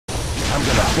I'm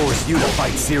gonna force you to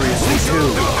fight seriously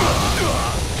too.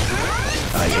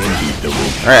 I envied the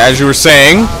weak. Alright, as you were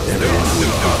saying. Everyone who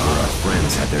thought were our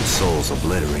friends had their souls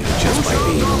obliterated just by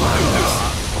being around us.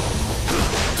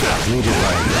 We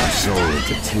divided our soul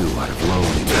into two out of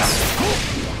loneliness.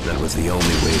 That was the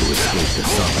only way to escape the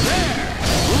solitude.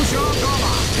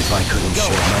 If I couldn't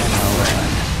share my power,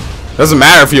 Doesn't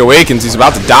matter if he awakens, he's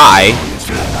about to die.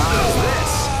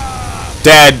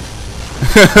 Dead.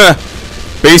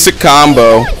 Basic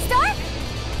combo.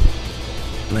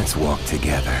 let's walk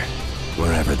together,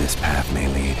 wherever this path may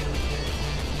lead.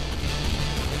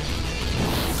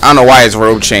 I don't know why his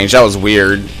robe changed. That was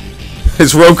weird.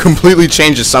 His robe completely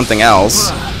changes something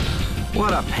else.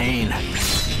 What a pain.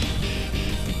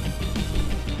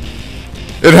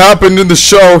 It happened in the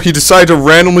show. He decided to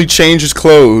randomly change his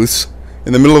clothes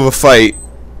in the middle of a fight.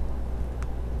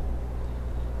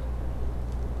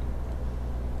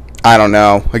 I don't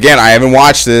know. Again, I haven't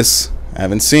watched this. I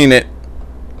haven't seen it.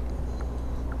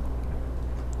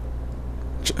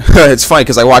 It's funny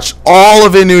because I watched all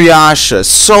of Inuyasha,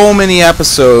 so many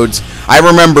episodes. I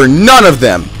remember none of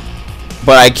them,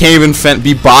 but I can't even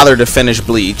be bothered to finish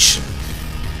Bleach.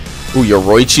 Ooh,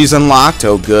 Yoroichi's unlocked.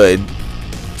 Oh, good.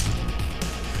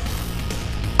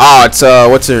 Oh, it's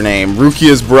what's her name?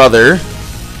 Rukia's brother,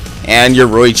 and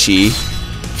Yoroichi.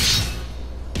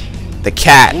 The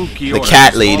cat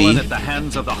lady. At the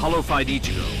hands of the hollow-fied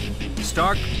Ichigo.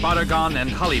 Stark, Baragon, and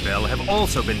Hallibel have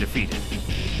also been defeated.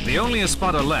 The only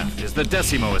Espada left is the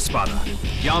Decimo Espada,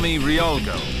 Yami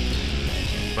Ryolgo.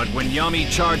 But when Yami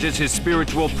charges his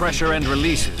spiritual pressure and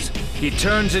releases, he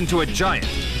turns into a giant,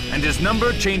 and his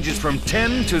number changes from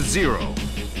 10 to 0.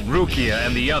 Rukia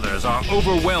and the others are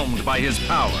overwhelmed by his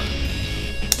power.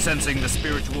 Sensing the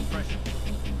spiritual pressure...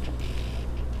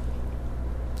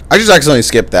 I just accidentally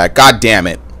skipped that. God damn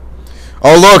it.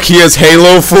 Oh, look, he has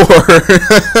Halo 4.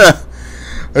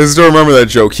 I still remember that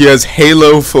joke. He has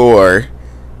Halo 4.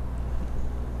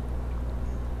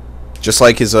 Just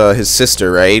like his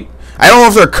sister, right? I don't know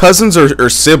if they're cousins or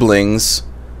siblings.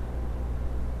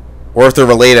 Or if they're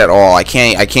related at all. I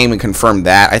can't even confirm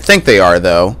that. I think they are,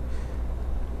 though.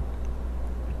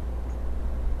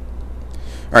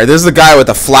 Alright, this is the guy with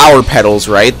the flower petals,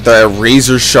 right? The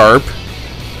razor sharp.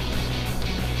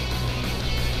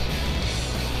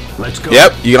 Let's go.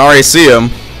 Yep, you can already see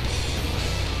him.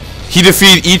 He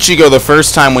defeated Ichigo the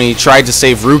first time when he tried to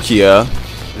save Rukia.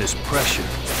 This pressure.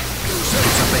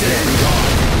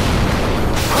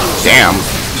 Damn. The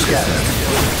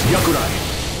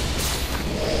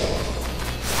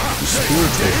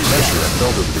spiritual pressure I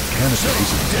felt over the canister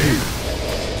isn't dead.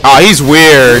 Oh, he's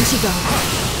weird. I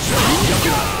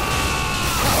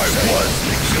was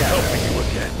thinking of helping you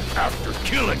again after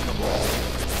killing them all.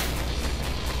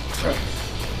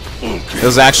 He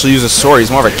doesn't actually use a sword,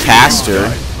 he's more of a caster.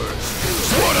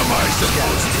 What am I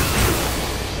supposed to do?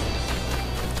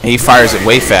 And he fires it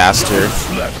way faster.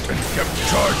 Left and kept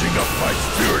charging up my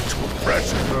spiritual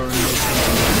pressure.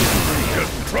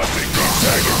 Just trusting these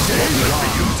faggots won't let me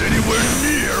use anywhere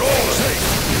near all of it.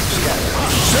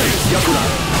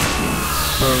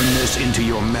 Burn this into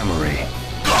your memory.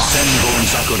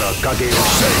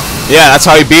 Yeah, that's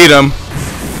how he beat him.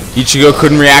 Ichigo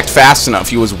couldn't react fast enough.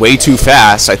 He was way too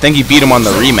fast. I think he beat him on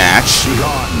the rematch.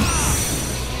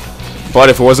 But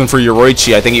if it wasn't for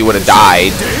Yoroichi, I think he would have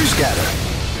died.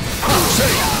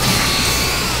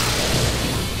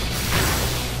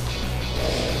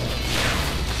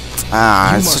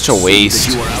 Ah, it's such a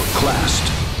waste.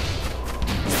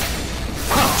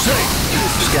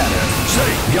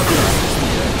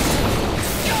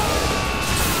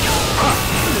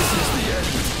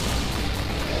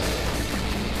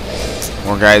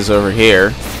 More guys over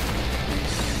here.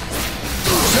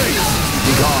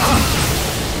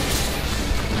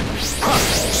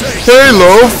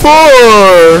 Halo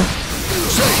 4!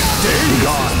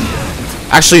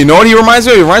 Actually, you know what he reminds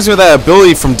me of? He reminds me of that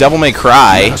ability from Devil May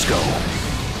Cry. That's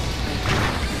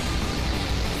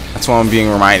what I'm being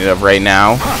reminded of right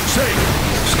now.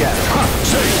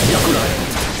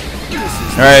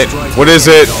 Alright, what is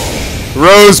it?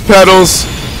 Rose petals.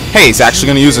 Hey, he's actually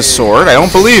going to use a sword? I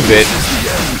don't believe it.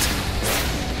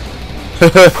 I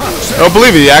don't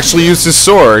believe it. He actually used his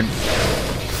sword.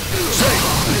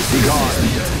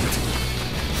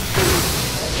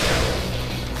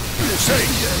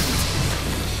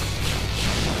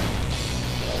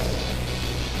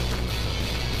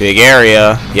 Big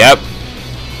area. Yep.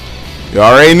 You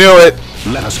already knew it.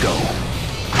 Let us go.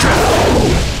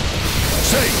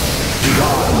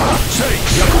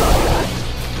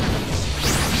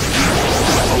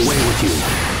 Away with you.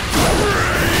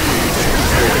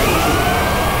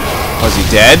 Was he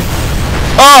dead?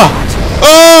 Oh!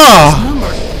 Oh!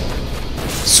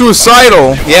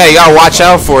 Suicidal. Yeah, you gotta watch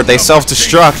out for it. They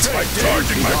self-destruct. By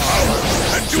charging my power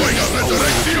and doing a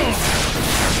resurrection.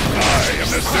 I am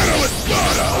the son of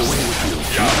Espada.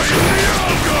 Yami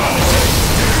Realgo.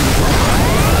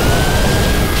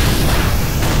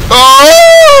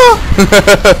 Oh!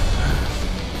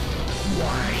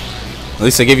 At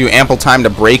least they give you ample time to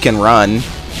break and run.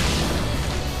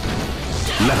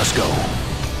 Let us go.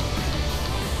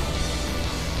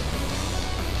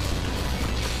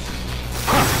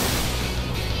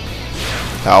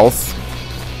 Health.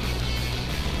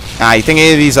 You think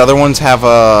any of these other ones have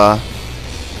a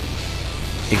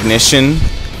ignition?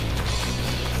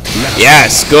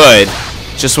 Yes, good.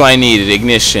 Just what I needed,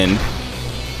 ignition.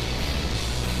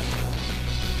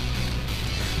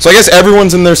 So I guess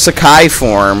everyone's in their Sakai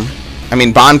form. I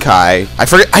mean Bankai.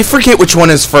 I forget which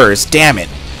one is first. Damn it.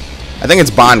 I think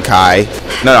it's Bankai.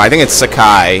 No, I think it's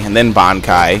Sakai and then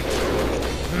Bankai.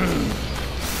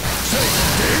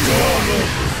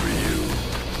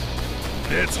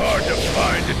 It's hard to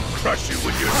find and crush you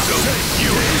when you're so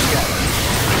few.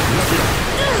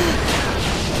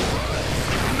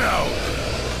 Now,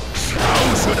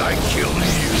 how should I kill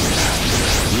you?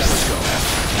 Let's go.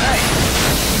 Hey,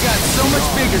 you got so much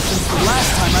bigger since the last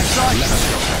time I saw you.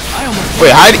 I almost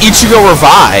Wait, how did Ichigo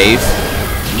revive?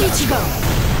 Ichigo.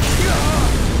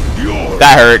 You're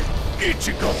That hurt.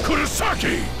 Ichigo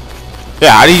Kurosaki.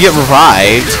 Yeah, how do you get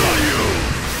revived? Kill you.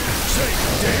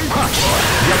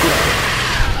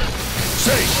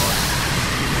 Say,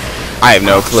 I have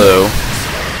no clue.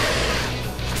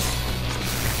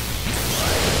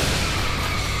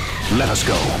 Let us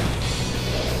go.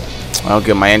 Oh,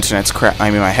 good. My internet's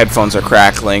my headphones are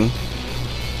crackling.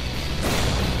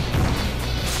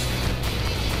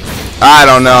 I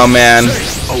don't know, man.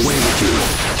 Away with you.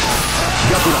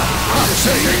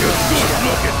 take a good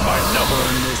look at my number.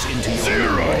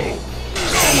 Zero.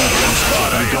 No other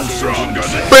Espada is stronger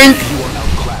than Bink. You are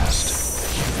outclassed.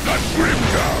 not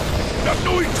Grimgar, not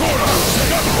Noitora,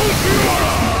 not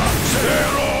Ulquiorra.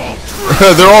 They're all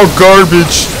They're all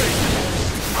garbage.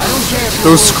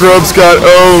 Those scrubs got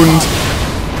owned.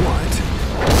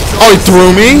 Oh, he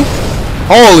threw me?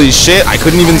 Holy shit, I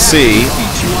couldn't even see.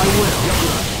 Teach you I will.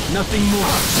 Nothing more,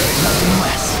 nothing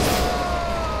less.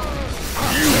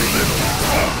 you little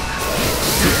punk.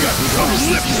 You got some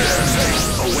lip there.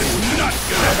 Not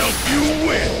gonna help you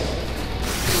win.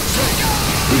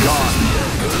 Be gone.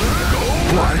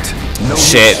 What? No.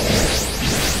 Shit.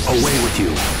 Away with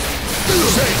you.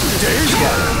 Say, Dave.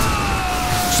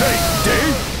 Say,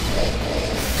 Dave.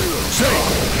 Say,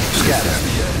 Scatter.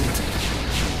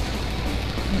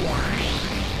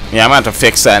 Yeah, I'm gonna have to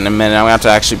fix that in a minute. I'm gonna have to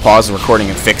actually pause the recording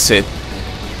and fix it.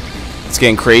 It's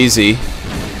getting crazy.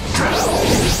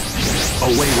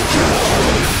 Away with you.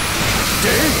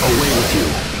 Dave. Away with you.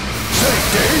 Say,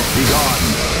 Dave. Be gone.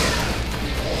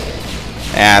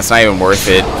 Yeah, it's not even worth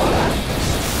it.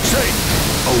 Say,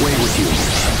 Away with you.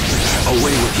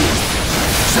 Away with you.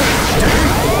 say,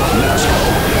 Dave. Let's go.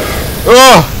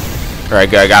 Oh! Alright,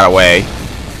 good, I got away.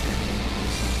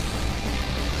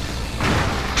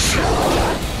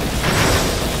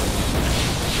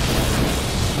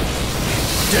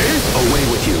 Dave. Away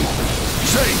with you.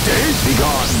 Say, Dave. Be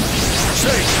gone.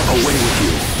 Say, Away with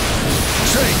you.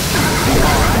 say.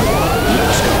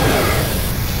 Let's go.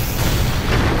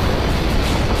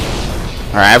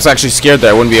 Alright, I was actually scared that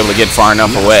I wouldn't be able to get far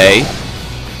enough away.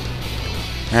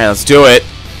 Alright, let's do it.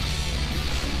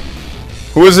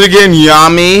 Who is it again?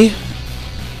 Yami?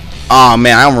 Oh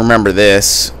man, I don't remember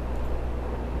this.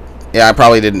 Yeah, I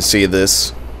probably didn't see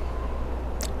this.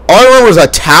 All I remember was a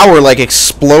tower like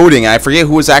exploding. I forget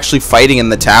who was actually fighting in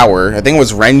the tower. I think it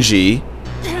was Renji.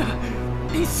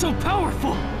 He's so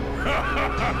powerful.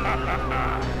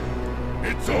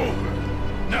 It's over.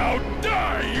 Now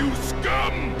die, you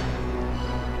scum!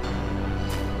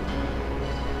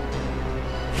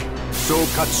 So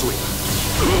Katsui.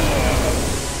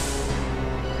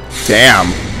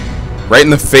 Damn. Right in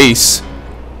the face.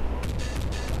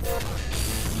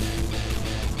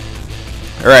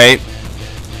 Alright.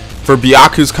 For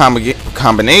Byaku's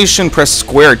combination, press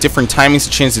square at different timings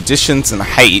to change the distance and the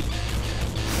height.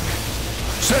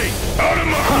 Say, out of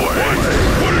my way!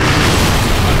 What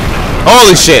are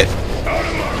Holy shit. you out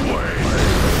of my way?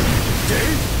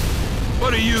 Dave?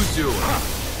 What are you doing?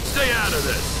 Stay out of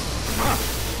this!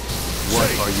 What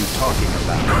are you talking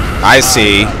about? I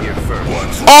see. Here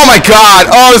first. Oh my god!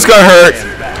 Oh, it's gonna hurt!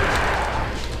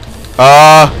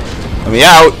 Let me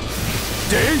out.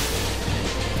 Dave?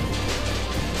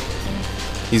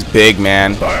 He's big,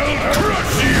 man. I'll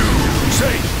crush you!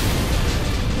 Say!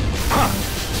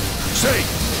 Say!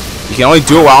 You can only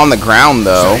do it while on the ground,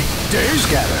 though. Dave?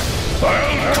 Scatter.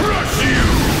 I'll crush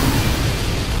you!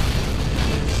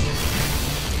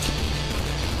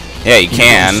 Yeah, you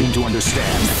can. You don't seem to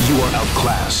understand. You are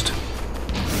outclassed.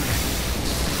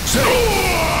 Say!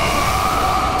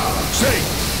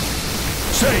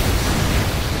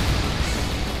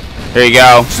 Here you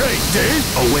go. Say,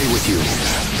 Dave! Away with you.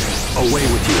 Away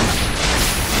with you.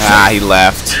 Ah, he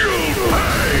left. Say,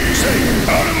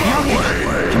 out of my way!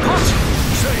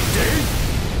 Say, Dave!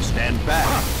 Stand back.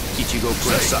 Ichigo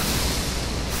press up.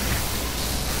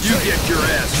 You get your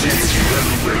ass kicked.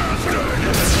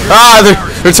 Ah,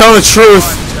 they're telling the truth.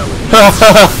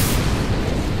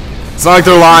 It's not like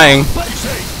they're lying.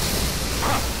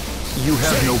 You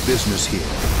have no business here.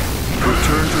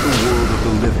 Return to the world of the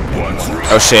living.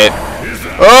 Oh shit.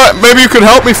 Maybe you could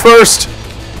help me first.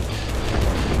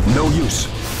 No use.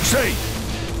 Say.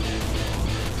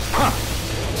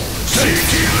 Say,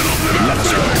 let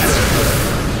us go.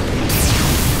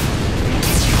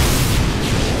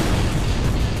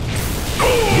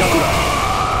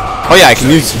 Oh yeah, I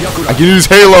can use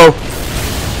Halo.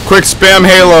 Quick spam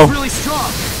Halo. Really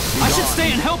strong. I should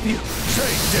stay and help you.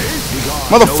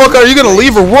 Motherfucker, are you gonna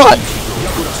leave or what?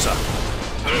 There's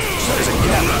a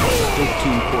gap in the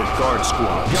 13-port guard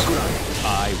squad.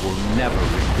 I will never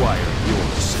require your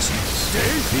assistance.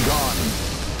 Be gone.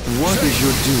 What is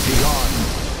your duty? Be gone.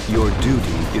 Your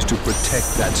duty is to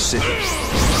protect that city.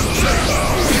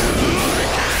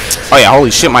 Oh yeah,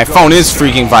 holy shit, my phone is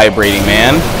freaking vibrating,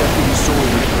 man.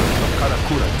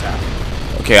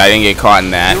 Okay, I didn't get caught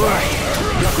in that.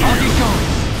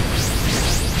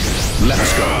 Let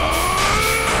us go.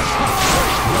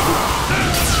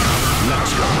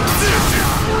 Let's go. This is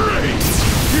great.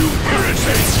 You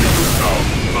irritate me so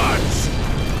much.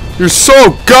 You're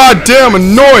so goddamn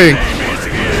annoying.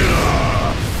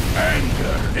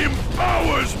 Anger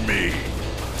empowers me.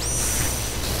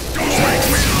 Don't make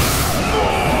me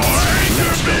more.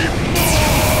 Anger me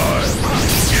more.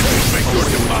 It will make your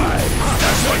demise.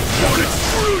 That's like more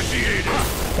excruciating.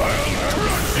 I'll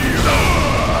crush you.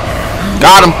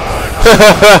 Got him.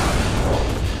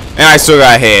 And I still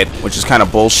got hit, which is kind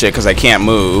of bullshit because I can't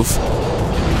move.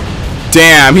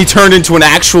 Damn, he turned into an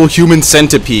actual human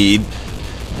centipede.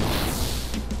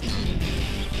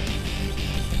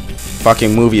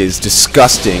 Fucking movie is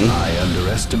disgusting. I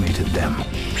underestimated them.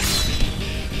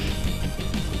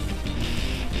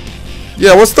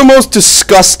 Yeah, what's the most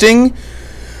disgusting,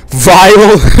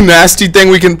 vile, nasty thing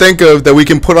we can think of that we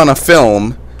can put on a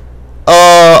film?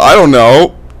 I don't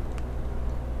know.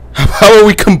 How about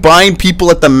we combine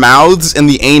people at the mouths and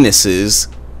the anuses?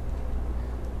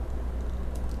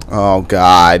 Oh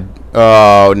god.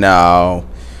 Oh no.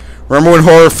 Remember when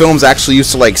horror films actually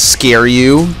used to like scare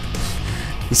you?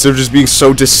 Instead of just being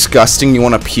so disgusting you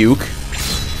want to puke?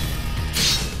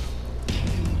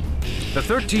 The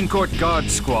 13-Court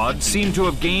Guard Squad seemed to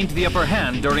have gained the upper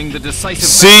hand during the decisive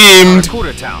Seemed. battle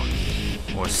of Town.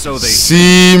 Or so they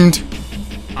Seemed.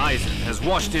 Aizen has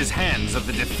washed his hands of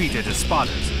the defeated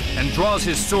Espadas and draws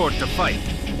his sword to fight.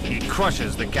 He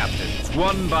crushes the captains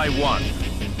one by one.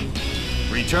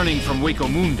 Returning from Wako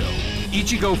Mundo,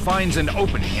 Ichigo finds an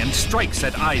opening and strikes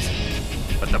at Aizen.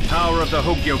 But the power of the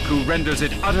Hogyoku renders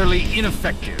it utterly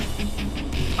ineffective.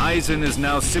 Aizen is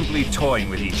now simply toying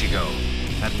with Ichigo.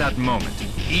 At that moment,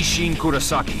 Isshin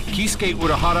Kurosaki, Kisuke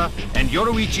Urahara, and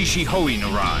Yoruichi Shihoin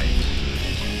arrive.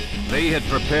 They had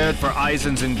prepared for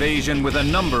Aizen's invasion with a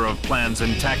number of plans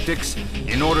and tactics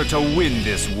in order to win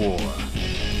this war.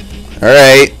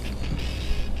 Alright.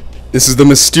 This is the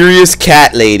mysterious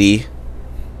cat lady.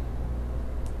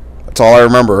 That's all I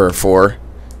remember her for.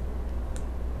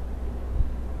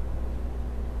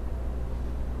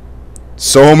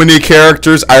 So many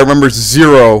characters, I remember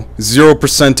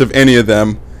 0% of any of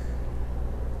them.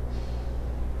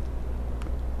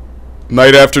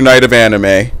 Night after night of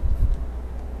anime.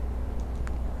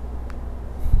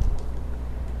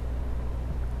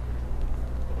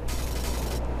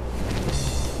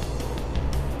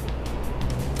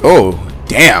 Oh,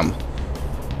 damn.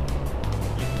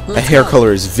 That hair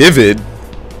color is vivid.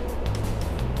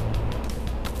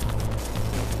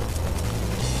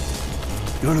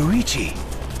 Yoruichi.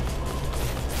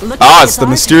 Ah, it's the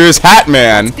mysterious Hat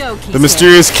Man. The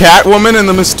mysterious Cat Woman and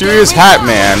the mysterious Hat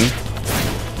Man.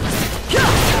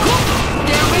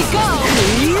 There we go.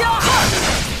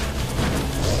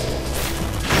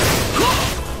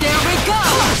 There we go.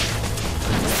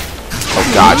 Oh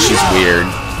god, she's weird.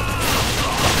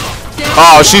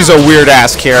 Oh, she's a weird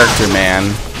ass character,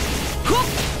 man.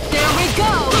 There we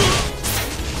go.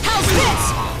 How's this?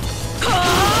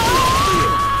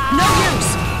 No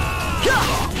use.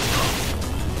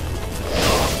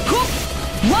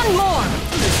 One more.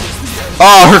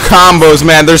 Oh, her combos,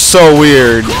 man, they're so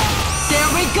weird. There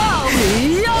we go.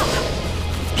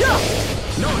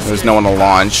 There's no one to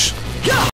launch.